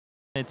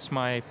It's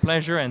my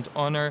pleasure and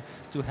honor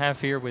to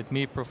have here with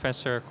me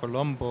Professor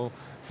Colombo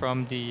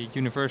from the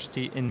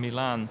University in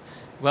Milan.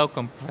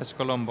 Welcome, Professor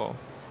Colombo.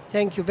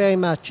 Thank you very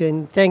much,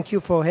 and thank you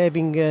for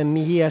having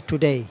me here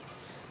today.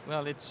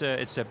 Well, it's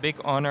a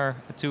big honor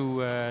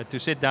to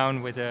sit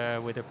down with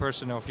a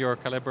person of your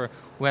caliber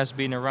who has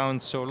been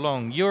around so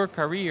long. Your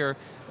career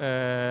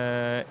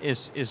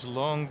is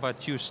long,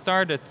 but you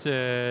started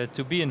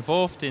to be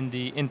involved in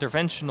the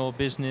interventional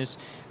business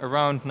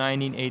around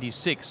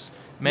 1986.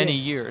 Many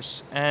Yes.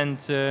 years. And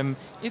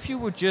if you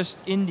would just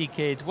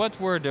indicate what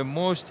were the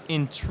most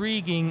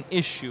intriguing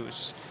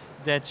issues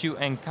that you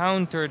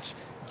encountered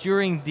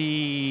during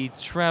the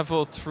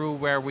travel through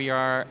where we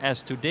are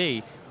as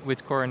today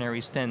with coronary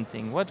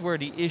stenting, what were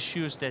the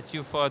issues that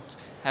you thought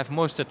have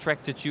most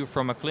attracted you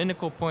from a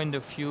clinical point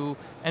of view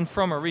and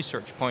from a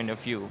research point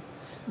of view?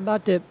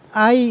 But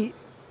I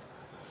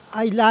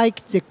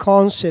like the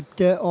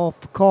concept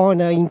of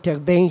coronary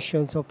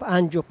interventions, of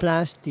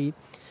angioplasty,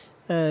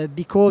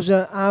 because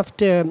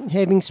after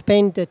having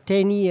spent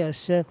 10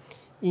 years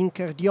in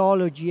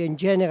cardiology and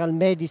general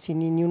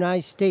medicine in the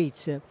United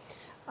States,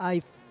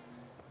 I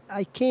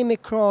came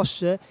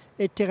across a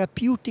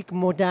therapeutic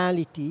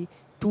modality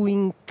to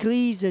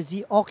increase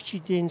the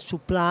oxygen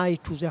supply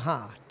to the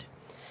heart.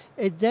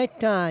 At that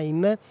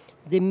time,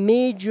 the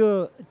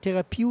major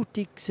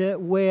therapeutics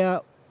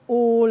were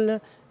all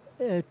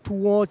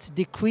towards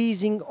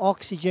decreasing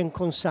oxygen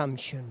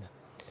consumption.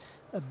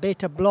 A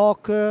beta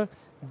blocker,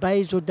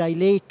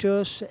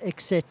 vasodilators,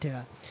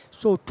 etc.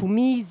 So to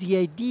me, the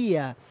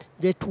idea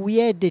that we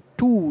had a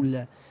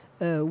tool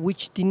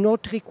which did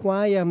not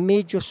require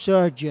major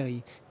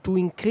surgery to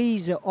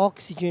increase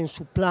oxygen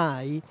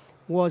supply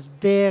was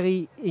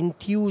very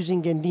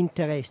enthusing and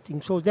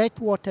interesting. So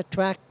that's what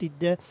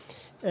attracted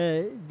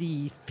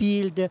the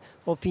field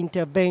of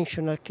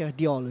interventional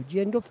cardiology.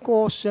 And of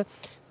course,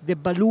 the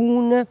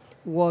balloon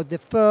was the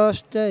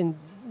first and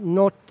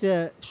not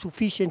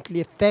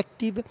sufficiently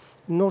effective,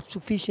 not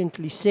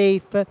sufficiently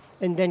safe,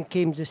 and then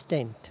came the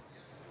stent.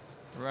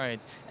 Right.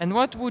 And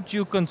what would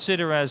you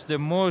consider as the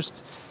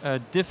most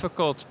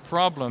difficult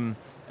problem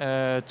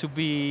to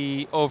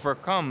be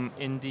overcome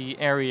in the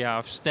area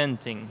of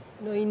stenting?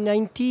 In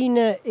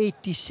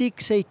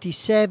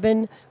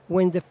 1986-87,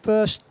 when the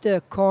first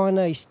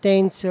coronary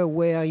stents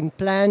were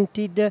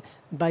implanted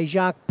by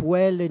Jacques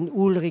Puel and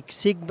Ulrich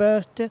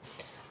Sigbert,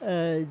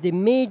 the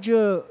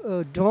major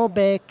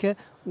drawback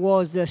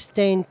was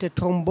stent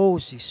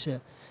thrombosis.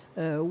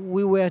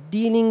 We were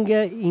dealing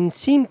in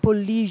simple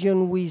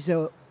lesion with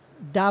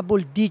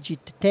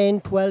double-digit,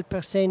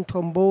 10-12%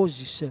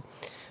 thrombosis.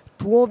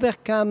 To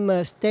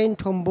overcome stent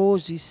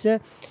thrombosis,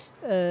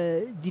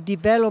 the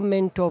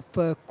development of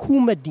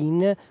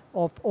Coumadin,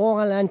 of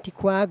oral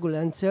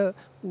anticoagulants,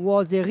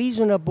 was a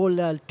reasonable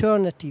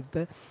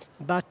alternative,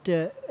 but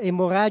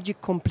hemorrhagic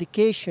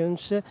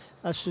complications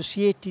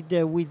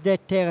associated with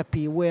that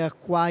therapy were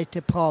quite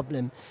a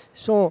problem.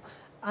 So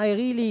I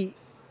really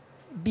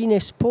been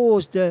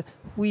exposed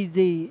with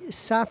the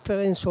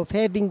sufferance of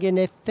having an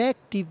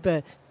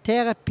effective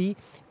therapy,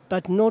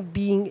 but not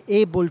being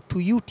able to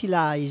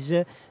utilize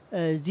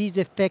this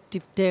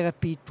effective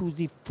therapy to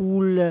the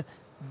full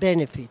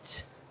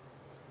benefits.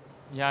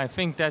 Yeah, I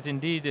think that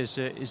indeed is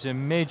a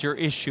major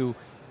issue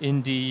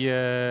in the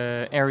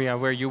area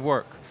where you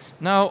work.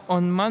 Now,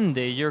 on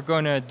Monday, you're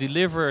going to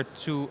deliver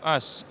to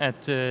us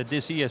at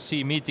this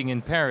ESC meeting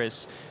in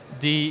Paris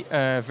the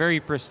very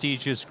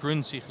prestigious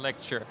Gruntzig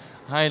lecture,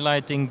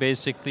 highlighting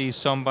basically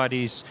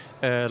somebody's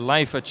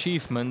life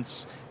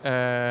achievements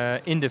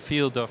in the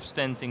field of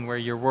stenting where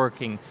you're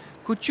working.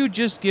 Could you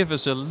just give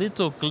us a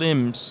little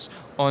glimpse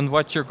on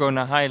what you're going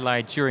to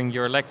highlight during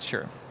your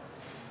lecture?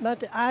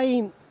 But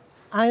I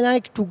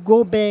like to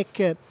go back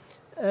to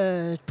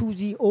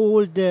the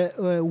old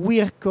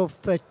work of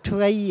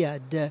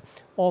triad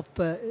of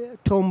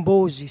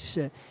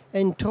thrombosis.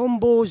 And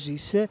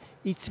thrombosis,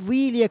 it's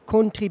really a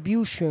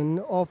contribution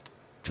of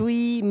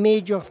three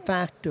major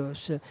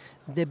factors: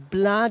 the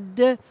blood,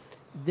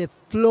 the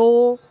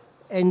flow,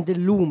 and the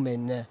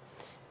lumen.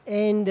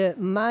 And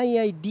my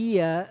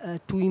idea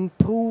to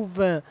improve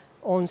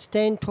on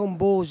stent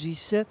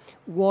thrombosis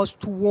was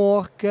to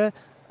work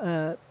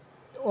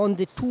on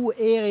the two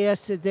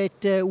areas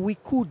that we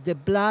could: the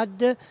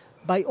blood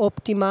by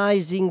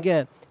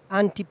optimizing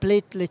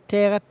antiplatelet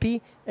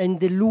therapy, and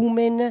the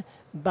lumen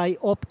by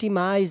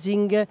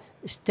optimizing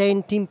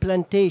stent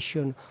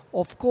implantation.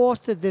 Of course,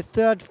 the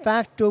third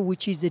factor,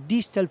 which is the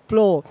distal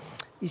flow,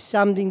 is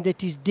something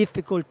that is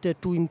difficult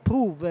to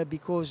improve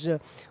because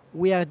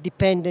we are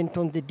dependent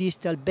on the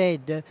distal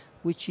bed,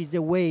 which is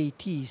the way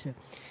it is.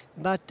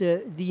 But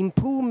the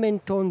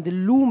improvement on the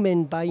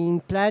lumen by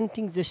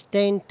implanting the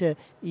stent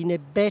in a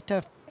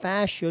better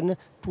fashion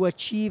to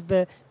achieve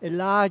a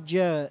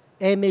larger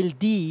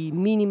MLD,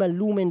 minimal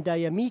lumen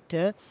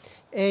diameter,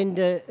 and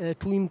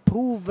to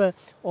improve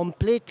on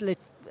platelet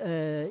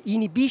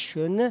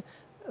inhibition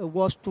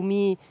was to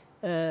me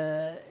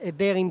a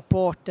very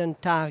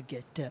important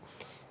target.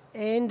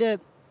 And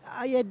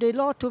I had a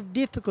lot of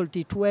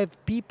difficulty to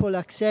have people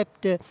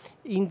accept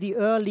in the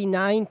early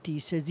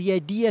 90s the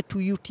idea to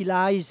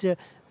utilize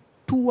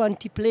two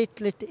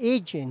antiplatelet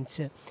agents.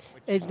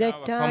 At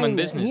that time, common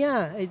business.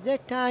 yeah, at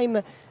that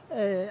time,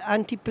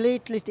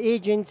 antiplatelet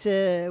agents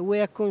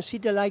were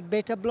considered like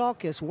beta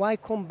blockers. Why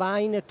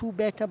combine two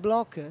beta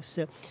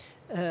blockers?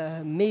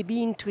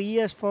 Maybe in 3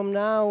 years from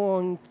now,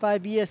 or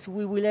 5 years,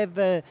 we will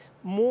have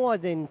more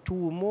than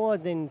 2, more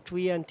than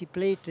 3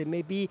 antiplatelet,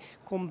 maybe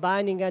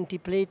combining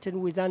antiplatelet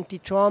with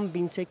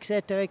antithrombins,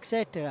 etc.,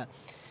 etc.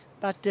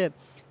 But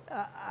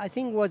I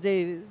think it was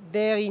a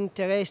very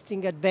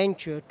interesting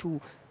adventure to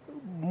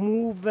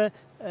move,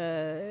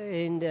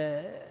 and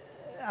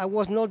I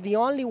was not the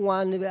only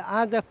one.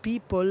 Other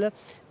people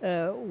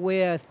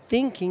were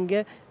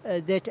thinking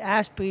that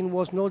aspirin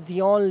was not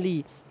the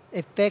only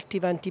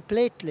effective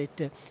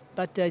antiplatelet,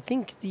 but I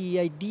think the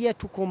idea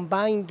to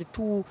combine the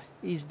two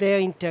is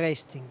very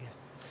interesting.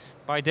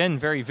 By then,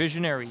 very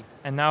visionary,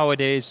 and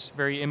nowadays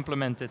very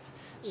implemented.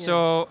 Yeah.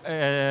 So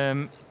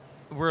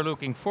we're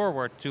looking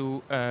forward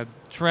to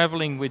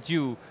traveling with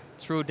you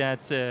through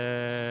that,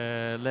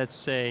 let's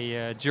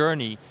say,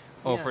 journey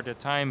over the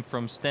time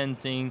from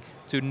stenting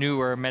to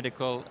newer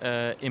medical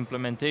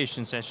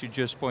implementations, as you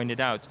just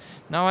pointed out.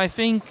 Now, I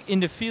think in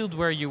the field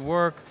where you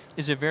work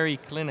is a very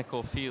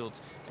clinical field.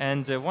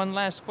 And one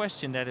last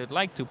question that I'd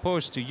like to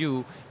pose to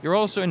you. You're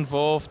also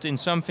involved in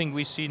something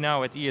we see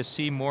now at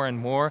ESC more and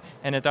more,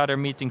 and at other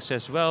meetings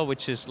as well,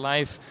 which is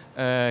live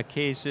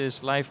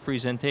cases, live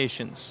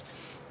presentations.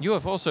 You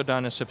have also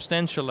done a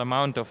substantial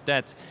amount of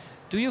that.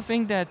 Do you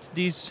think that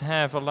these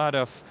have a lot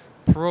of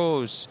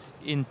pros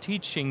in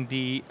teaching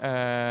the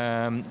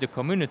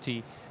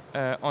community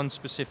on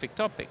specific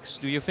topics?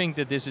 Do you think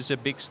that this is a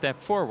big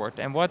step forward?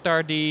 And what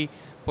are the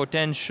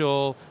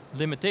potential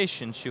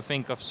limitations you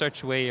think of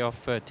such way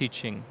of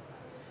teaching?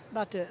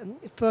 But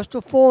first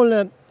of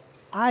all,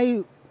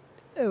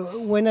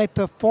 when I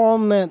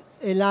perform a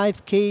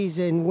live case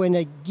and when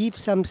I give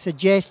some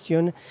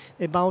suggestion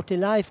about a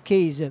live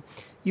case,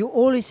 you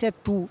always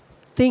have to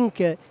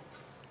think,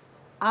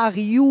 are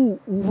you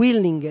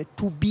willing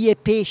to be a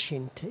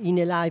patient in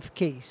a live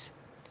case?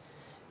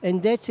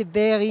 And that's a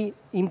very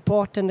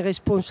important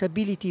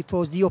responsibility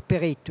for the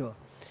operator.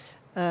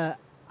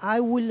 I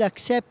will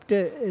accept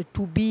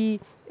to be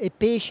a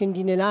patient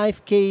in a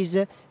live case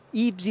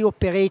if the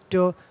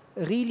operator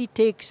really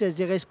takes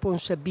the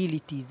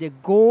responsibility. The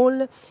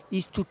goal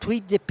is to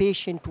treat the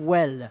patient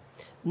well,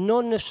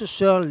 not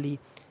necessarily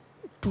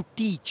to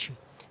teach.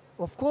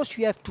 Of course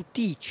you have to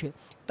teach,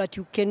 but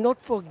you cannot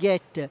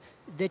forget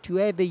that you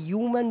have a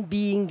human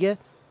being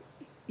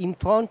in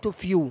front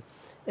of you.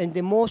 And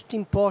the most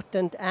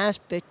important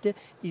aspect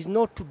is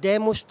not to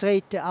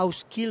demonstrate how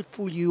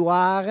skillful you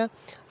are,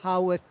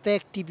 how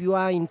effective you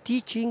are in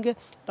teaching,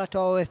 but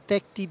how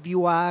effective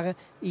you are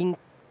in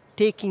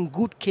taking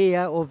good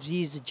care of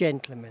these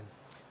gentlemen.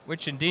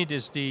 Which indeed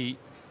is the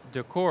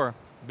core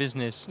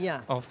business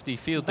of the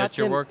field that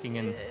you're working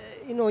in.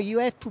 You know, you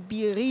have to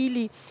be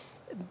really,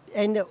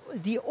 and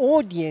the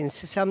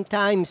audience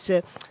sometimes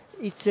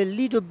it's a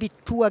little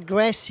bit too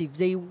aggressive.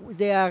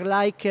 They are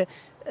like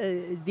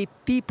the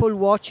people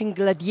watching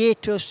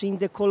gladiators in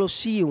the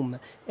Colosseum,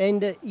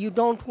 and you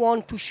don't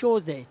want to show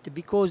that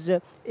because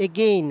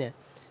again,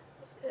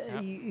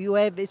 you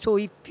have. So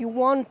if you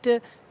want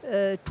to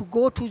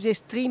go to the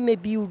stream,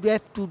 maybe you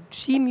have to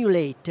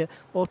simulate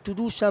or to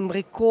do some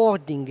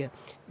recording.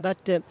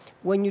 But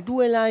when you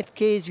do a live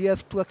case, you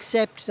have to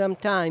accept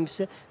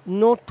sometimes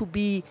not to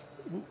be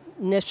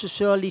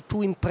necessarily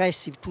too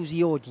impressive to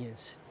the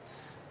audience.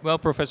 Well,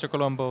 Professor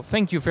Colombo,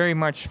 thank you very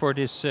much for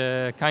this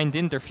kind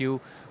interview.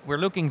 We're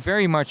looking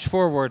very much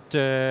forward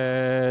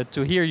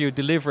to hear you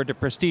deliver the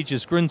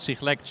prestigious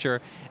Gruntzig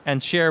lecture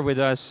and share with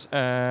us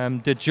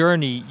the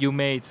journey you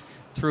made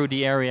through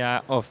the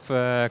area of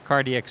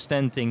cardiac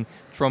stenting,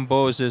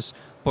 thrombosis,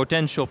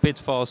 potential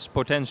pitfalls,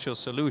 potential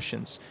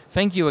solutions.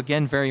 Thank you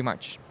again very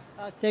much.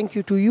 Thank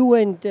you to you,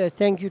 and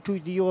thank you to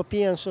the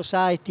European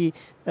Society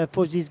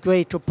for this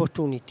great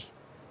opportunity.